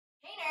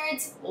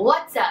nerds,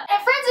 what's up?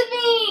 And friends with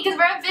me, because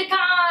we're at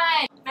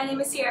VidCon! My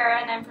name is Sierra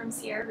and I'm from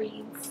Sierra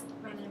Reads.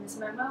 My name is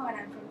Momo and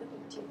I'm from the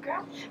Bibliobook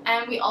Club.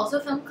 And we also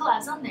film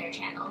collabs on their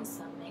channels,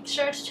 so make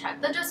sure to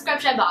check the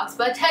description box.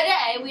 But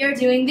today we are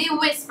doing the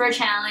Whisper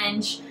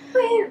Challenge,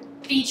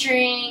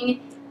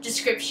 featuring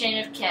description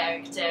of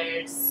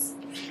characters.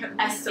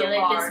 I feel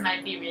like this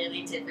might be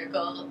really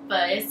difficult,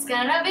 but it's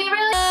gonna be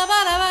really...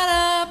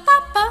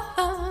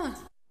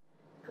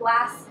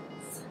 Glasses.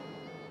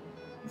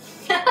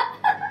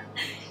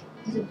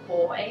 He's a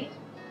boy.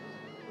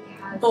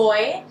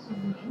 Boy?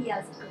 Mm-hmm. He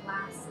has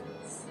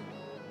glasses.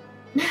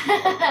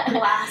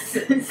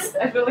 Glasses.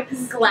 I feel like this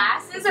is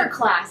Glasses or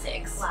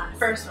classics? Glasses.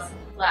 First one.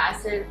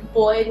 Glasses.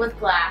 Boy with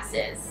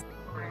glasses.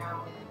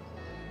 brown.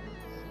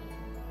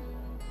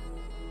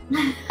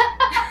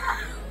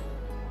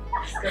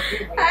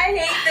 I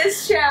hate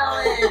this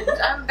challenge.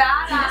 I'm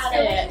bad at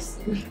it.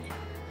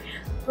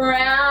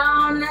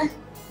 Brown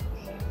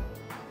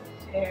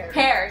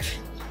hair.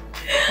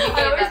 You gave I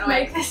always that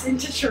away. make this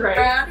into charade.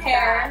 Brown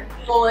hair.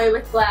 Boy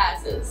with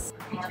glasses.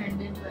 He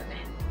turned into a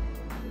man.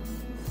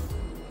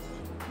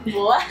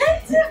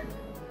 What?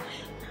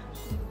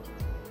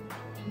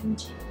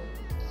 Into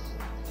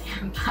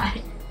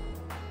vampire.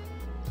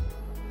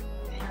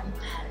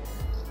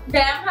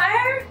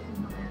 Vampire?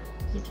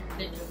 He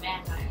turned into a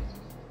vampire.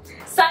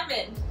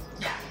 Simon.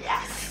 Yeah.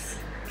 Yes.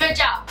 Good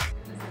job.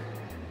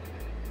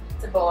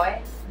 It's a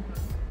boy.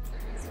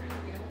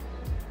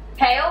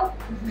 Pale.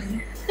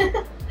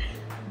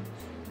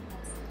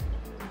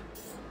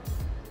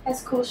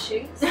 Has cool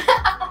shoes.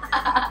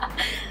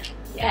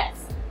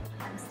 Yes.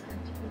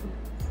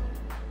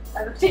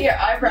 I looked at your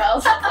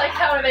eyebrows. I was like,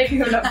 how are they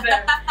going up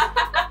there?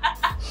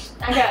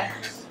 Okay.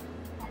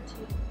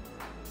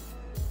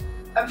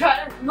 I'm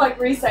trying to like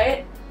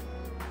re-say it.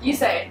 You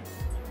say it.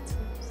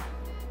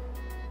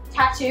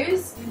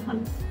 Tattoos.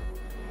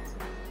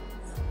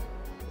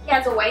 He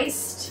has a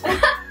waist.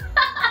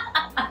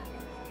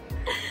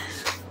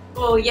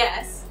 Well,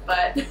 yes,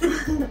 but He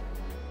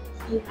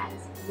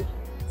has wings.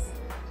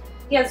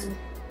 he has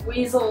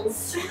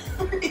weasels.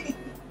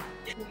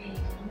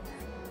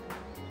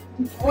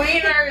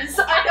 Wieners.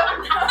 I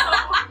don't know.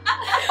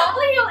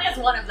 Probably he only has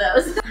one of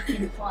those. He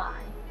can fly.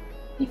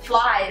 He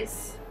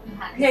flies.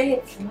 He has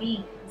Okay.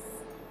 wings.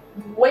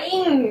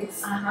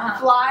 Wings.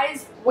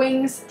 Flies,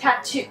 wings,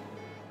 tattoo.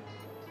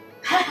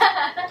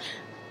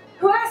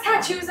 Who has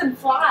tattoos and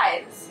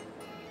flies?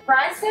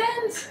 Fry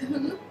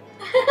stand?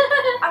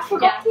 I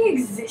forgot he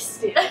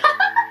existed.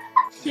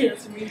 He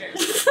has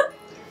wieners.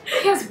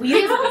 He has He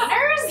has wieners?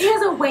 wieners? He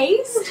has a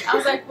waist? I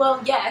was like,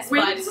 well, yes, but...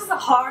 Wieners is a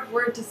hard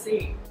word to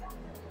see.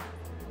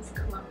 He's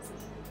clumsy.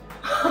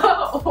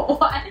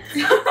 What?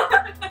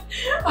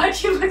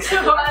 Why'd you look so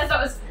hard? That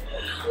was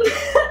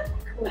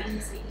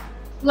clumsy.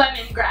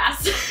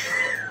 Lemongrass.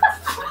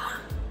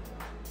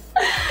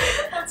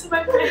 That's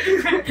my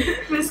favorite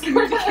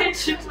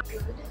miscommunication.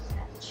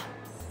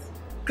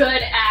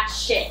 Good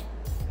ass shit.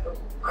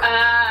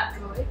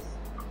 Good.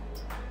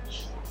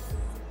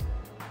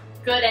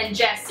 Good and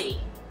Jesse.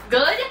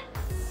 Good.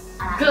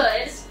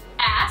 Good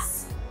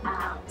ass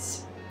out.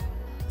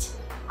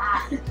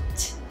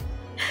 At.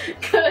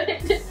 Good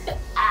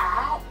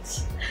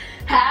at.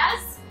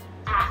 Has.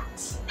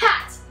 At.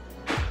 Hat.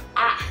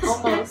 At.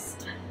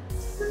 Almost.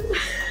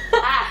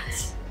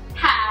 At.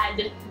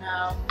 Had.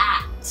 No.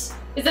 At.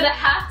 Is it a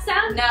half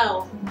sound?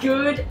 No.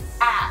 Good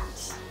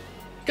at.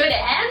 Good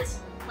and?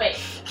 Wait.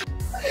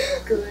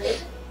 Good.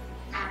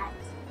 At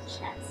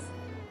chest.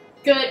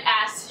 Good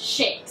ass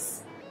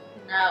shakes.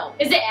 No.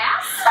 Is it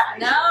ass?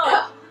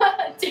 No.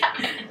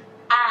 Damn it.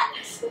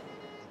 At.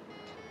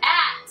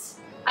 At.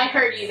 I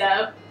heard you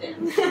though.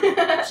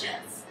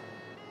 Chess.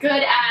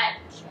 Good at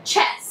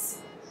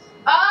chess.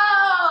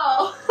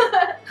 Oh!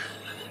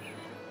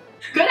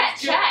 Good at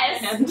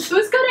chess?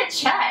 Who's good at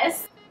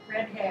chess?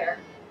 Red hair.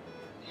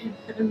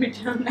 We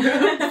don't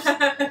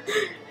know.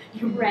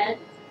 Red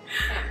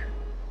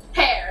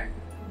hair.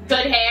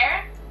 Good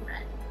hair?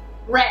 Red.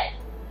 Red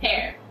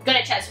hair. Good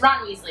at chess.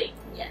 Ron Weasley.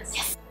 Yes.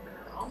 Yes.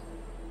 Girl.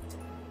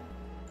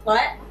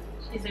 What?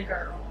 She's a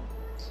girl.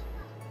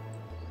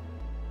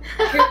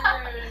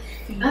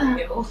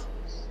 Female.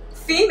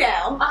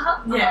 Female?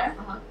 Uh-huh. Yeah.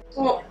 Uh-huh.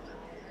 Well,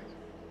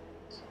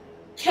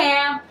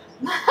 camp.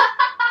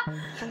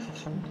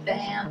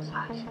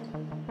 Vampire.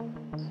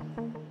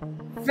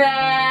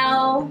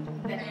 Val.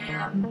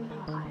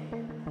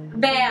 Vampire.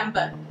 Bamb.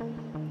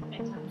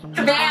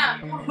 Bam.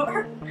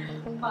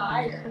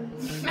 Fire.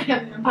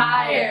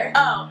 Vampire.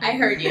 Oh, I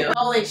heard you.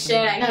 Holy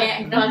shit, I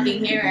can't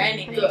fucking hear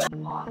anything.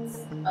 Lots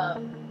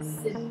of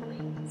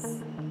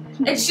siblings.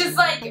 It's just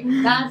like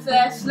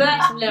that's blah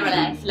blah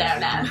blah blah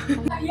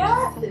blah.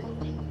 Yeah.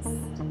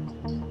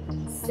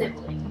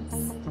 Siblings.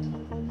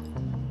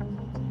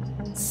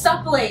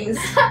 Supplings.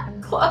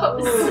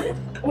 Close.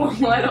 Oh,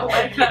 I don't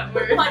like that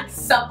word. Like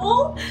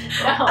supple?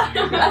 No.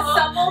 A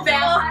supple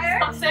vampire?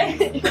 Stop saying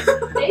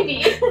it.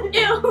 Maybe.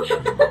 Ew.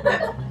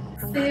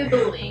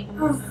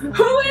 Siblings.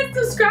 Who is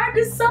the described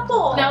as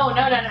supple. No.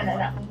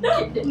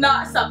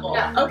 Not supple.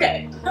 No.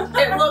 Okay.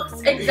 It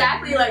looks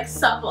exactly like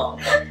supple.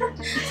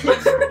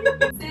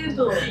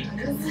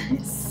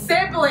 Siblings.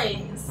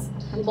 Siblings.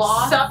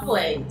 Lost.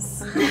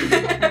 Supplings.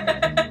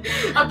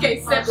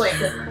 Okay,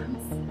 siblings.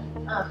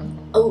 A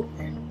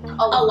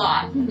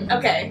lot.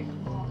 Okay.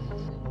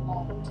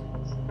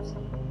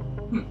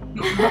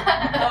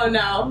 Oh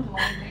no.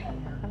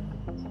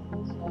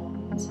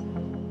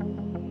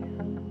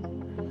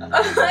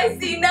 I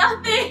see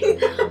nothing.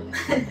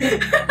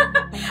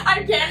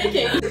 I'm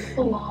panicking.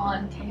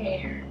 Blonde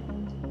hair.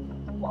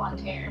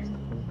 Blonde hair.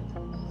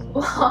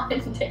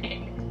 Blonde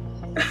hair.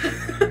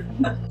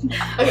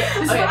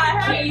 Okay, I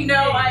have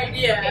no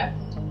idea.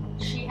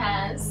 She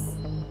has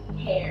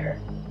hair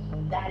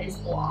that is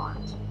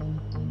blonde.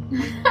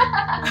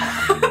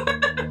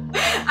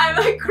 I'm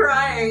like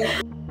crying.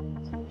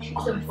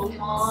 She's a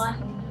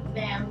blonde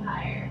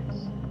vampire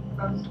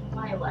from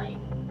Twilight.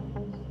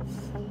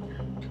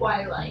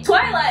 Twilight.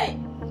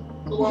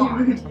 Blonde.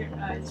 Blonde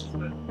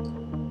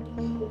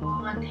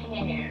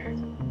hair.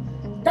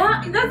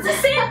 That's the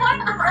same one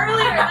from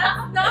earlier.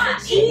 That's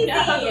not easy.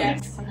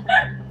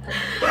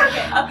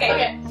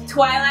 Okay.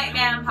 Twilight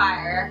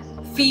vampire,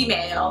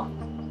 female.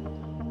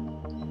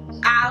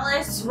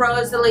 Alice,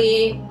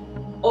 Rosalie,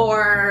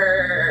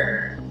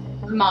 or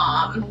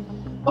Mom.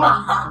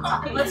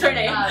 What's her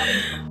name?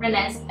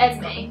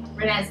 Esme.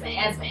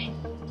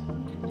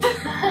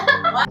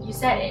 What? You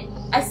said it.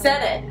 I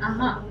said it.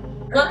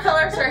 What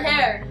color's her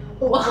hair?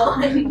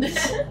 Blonde.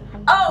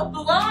 Oh,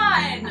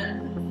 blonde.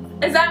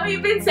 Is that what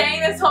you've been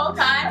saying this whole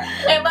time?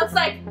 It looks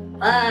like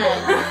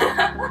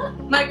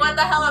like what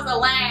the hell is a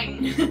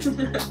lang?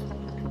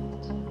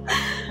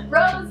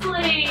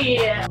 Rosalie.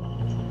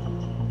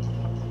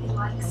 He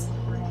likes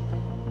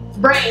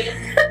bread.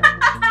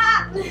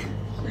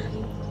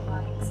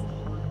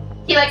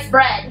 He likes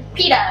bread.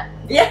 Pita.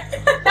 Yeah.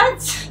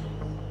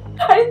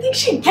 I didn't think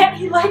she'd get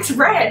he likes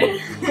bread.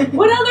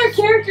 What other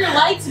character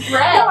likes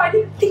bread? No, I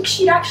didn't think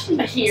she'd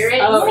actually hear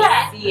it. Oh,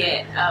 Yeah. see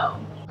it. Oh.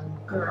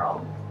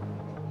 Girl.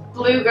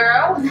 Blue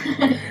girl.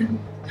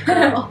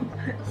 Girl.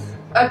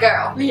 A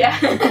girl. Yeah.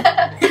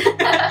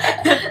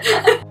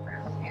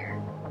 Brown hair.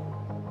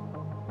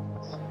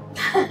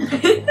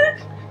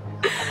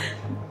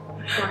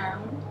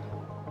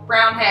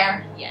 Brown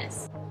hair.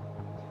 Yes.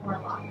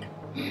 Warlock.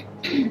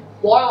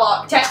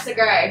 Warlock. Tessa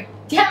Gray.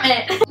 Damn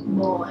it.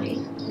 Boy.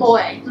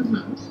 Boy.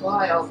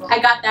 Boy. I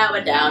got that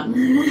one down.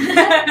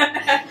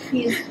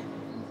 He's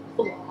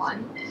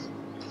blonde.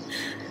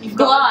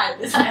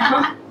 Blonde.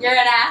 You're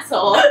an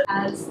asshole.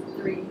 Has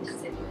 3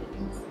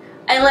 siblings.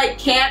 I like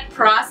can't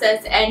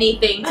process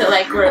anything to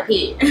like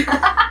repeat.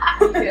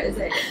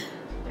 Okay.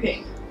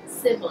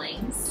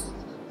 Siblings.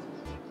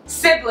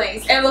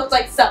 Siblings. It looks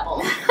like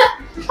supple.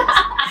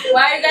 Why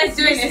are you guys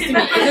doing this to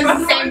me? Is this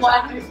the same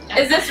one?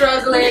 Is this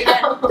Rosalie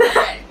again?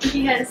 Okay.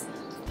 He has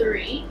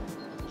 3.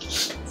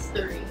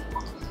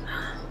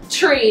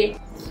 Tree.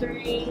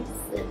 3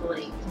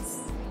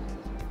 siblings.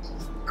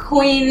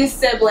 Queen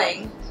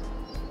sibling.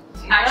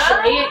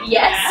 Actually,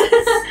 yes.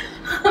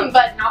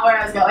 But not where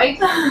I was going.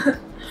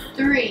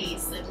 3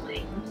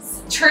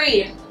 siblings.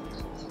 Tree.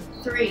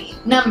 3.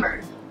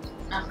 Number.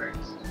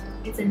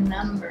 It's a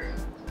number.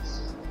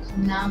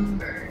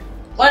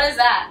 What is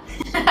that?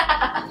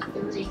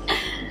 3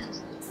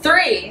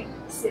 3.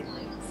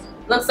 siblings.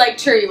 Looks like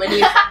tree when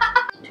you.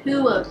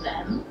 2 of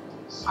them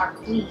are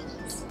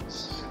queens.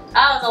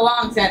 That was a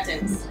long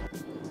sentence.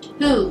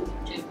 2.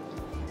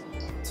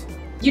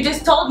 You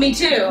just told me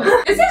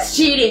 2. This is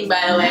cheating,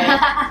 by the way.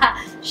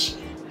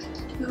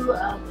 2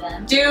 of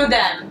them. Do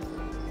them.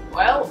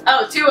 Well,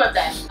 Oh, 2 of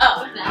them.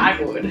 Oh,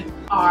 I would.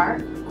 are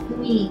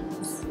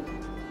queens.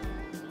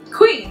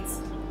 Queens.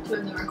 2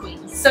 of them are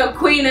queens. So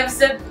queen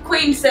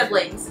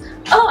siblings.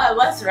 Oh, I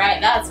was right.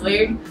 That's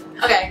weird.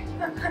 Okay.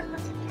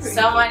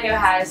 Someone who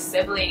has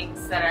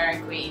siblings that are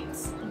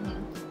queens.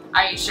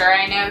 Are you sure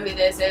I know who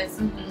this is?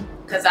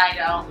 Because I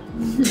don't.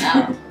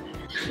 No.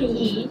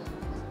 King.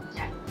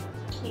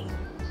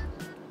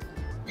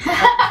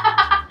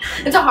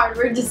 It's a hard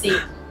word to see.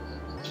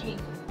 King.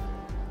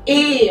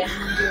 E.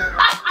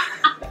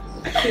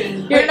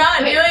 King. You're not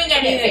doing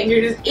anything.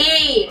 You're just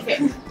E.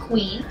 Okay.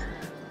 Queen.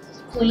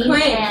 Queen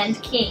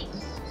and king.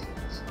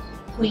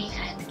 Queen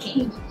and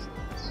king.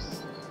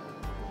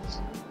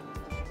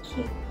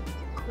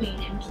 Queen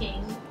and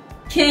king.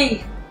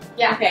 King.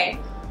 Yeah. Okay.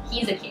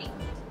 He's a king.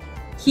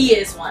 He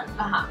is one.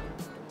 I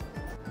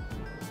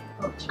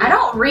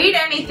don't read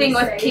anything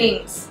with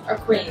kings or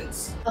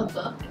queens. The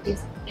book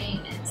is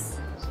famous.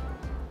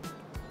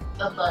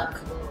 The book.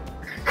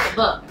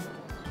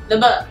 The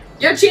book.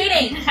 You're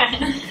cheating.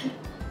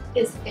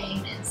 Is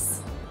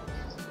famous.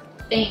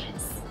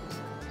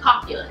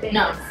 Popular.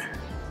 No.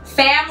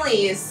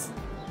 Families.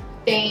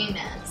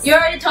 Famous. You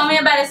already told me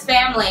about his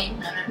family.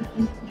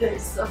 No.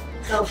 There's the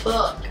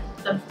book.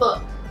 The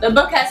book The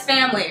book has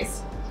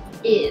families.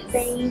 is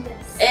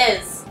Famous.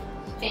 Is.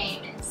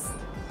 famous.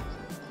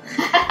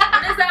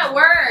 What is that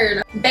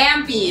word?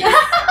 Bampies.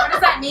 What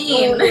does that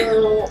mean?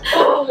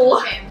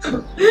 Okay.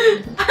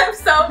 I'm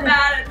so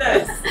bad at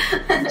this.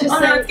 Just Oh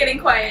no, it's getting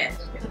quiet.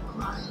 The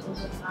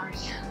Chronicles of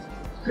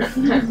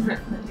Narnia.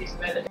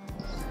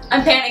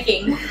 I'm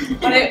panicking.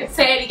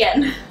 Say it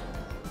again.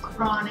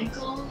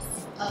 Chronicles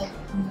of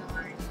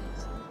Narnia.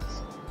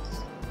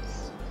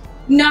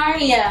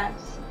 Narnia.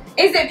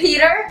 Is it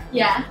Peter?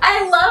 Yeah.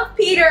 I love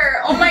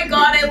Peter. Oh my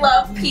god, I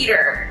love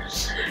Peter.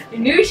 I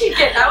knew she'd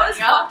get That was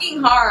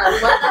fucking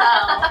hard. What the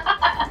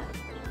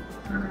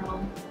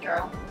hell?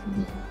 Girl.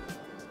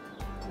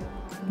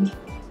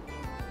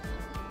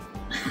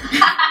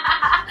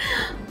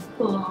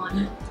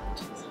 Blonde.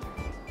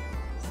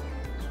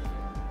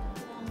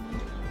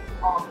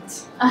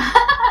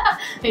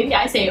 Maybe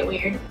I say it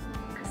weird.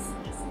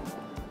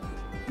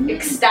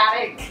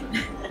 Ecstatic.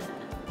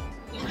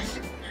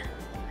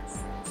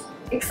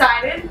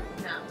 Excited?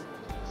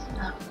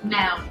 No.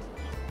 Noun.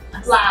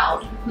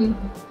 Loud.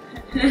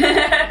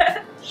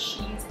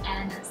 She's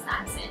an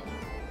assassin.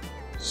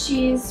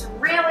 She's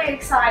really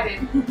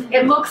excited.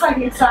 It looks like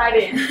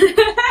excited.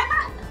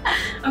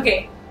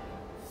 Okay.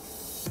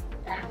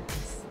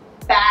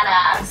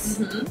 Badass.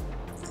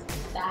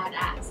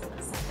 Badass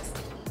assassin.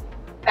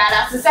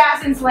 Badass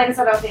assassin, Selena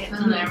said okay.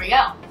 There we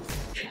go.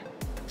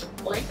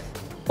 Boy.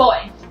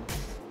 Boy.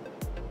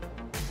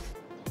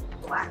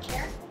 Black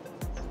hair.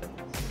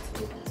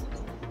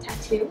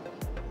 Tattoo.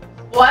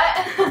 What?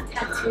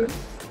 Tattoo.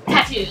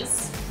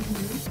 Tattoos.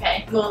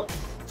 Okay. Well,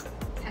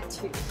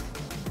 Tattoo.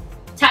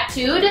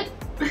 Tattooed?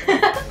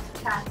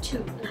 Tattoo.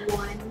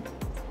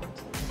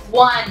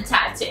 One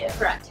tattoo.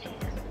 Correct.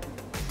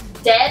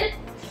 Dead?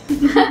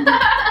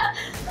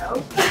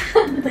 no.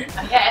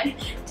 Okay.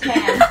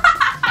 Tan.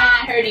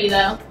 I heard you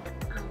though.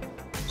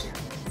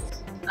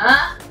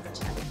 Huh?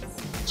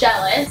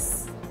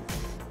 Jealous.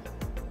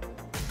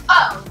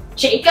 Oh,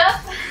 Jacob?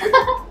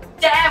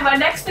 Damn, my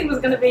next thing was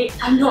gonna be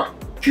I'm not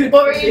good.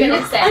 What were for you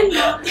gonna say? I'm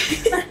not.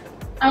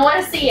 I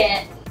want to see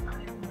it.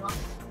 I'm not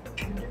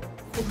good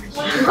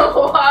for you.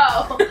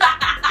 Whoa.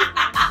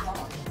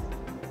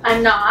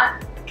 I'm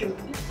not Good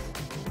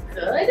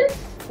good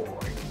for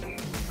you.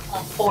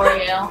 for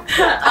you.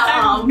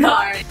 Oh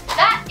god.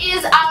 That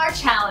is our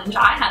challenge.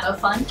 I had a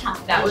fun time.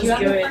 That was Did you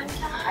have a good. fun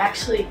time?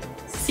 Actually,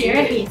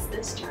 Sierra hates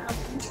this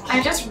challenge.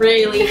 I'm just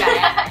really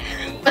bad.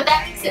 But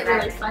that makes it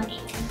really funny.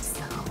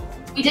 So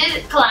we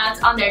did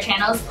collabs on their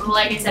channels.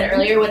 Like I said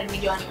earlier, what did we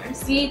do on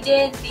yours? We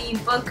did the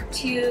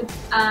booktube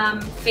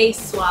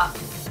face swap.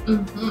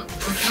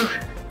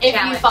 If you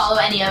Challenge. follow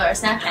any of our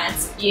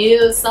Snapchats,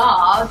 you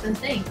saw the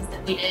things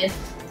that we did.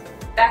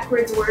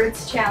 Backwards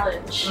words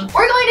challenge.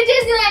 We're going to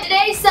Disneyland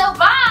today, so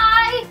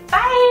bye!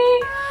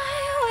 Bye!